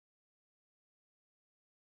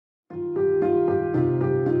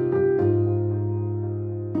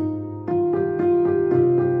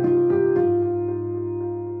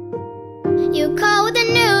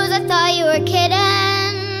a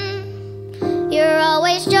kitten. You're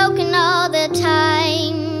always joking all the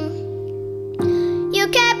time. You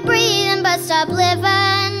kept breathing but stopped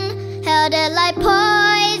living, held it like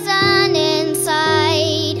poison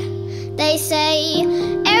inside. They say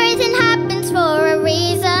everything happens for a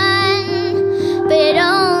reason, but it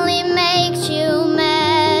only makes you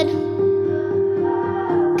mad.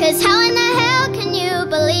 'Cause how in the hell can you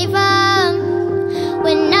believe her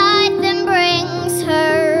when nothing brings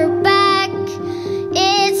her back?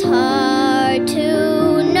 It's hard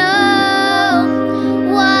to know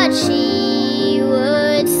what she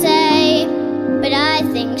would say, but I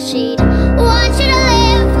think she'd want you to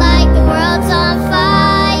live like the world's on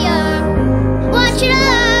fire, want you to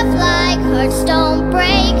love like hearts don't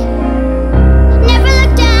break. Never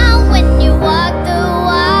look down when you walk the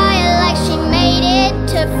wire, like she made it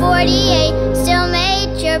to 48, still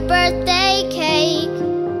made your birthday cake.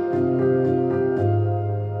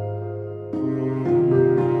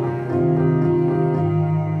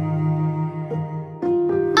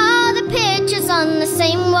 All the pictures on the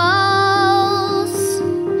same walls,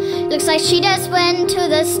 looks like she just went to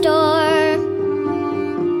the store.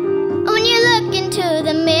 When you look into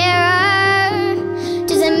the mirror,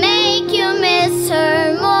 does it make you miss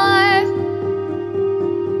her more?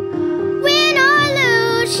 Win or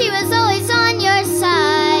lose, she was always on your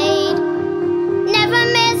side, never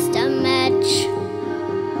missed a match.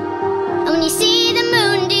 And when you see the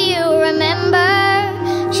moon, do you remember?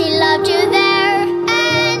 She loved you there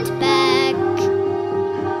and back.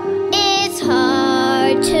 It's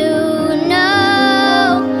hard to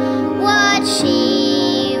know what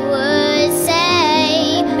she would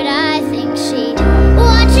say, but I think she'd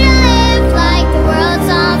want you to live like the world's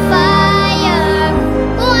on fire,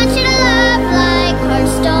 want you to love like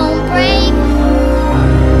hearts don't break.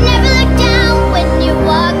 Never look down when you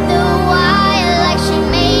walk the wire, like she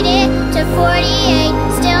made it to 48,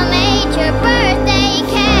 still made your birthday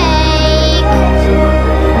cake.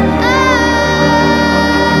 Oh,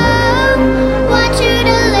 want you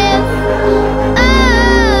to live. Oh,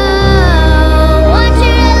 want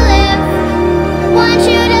you to live. Want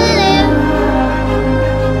you to live.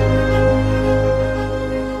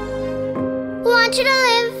 Want you to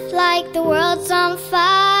live like the world's on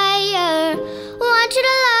fire, want you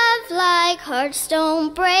to love like hearts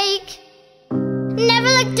don't break. Never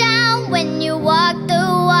look down when you walk the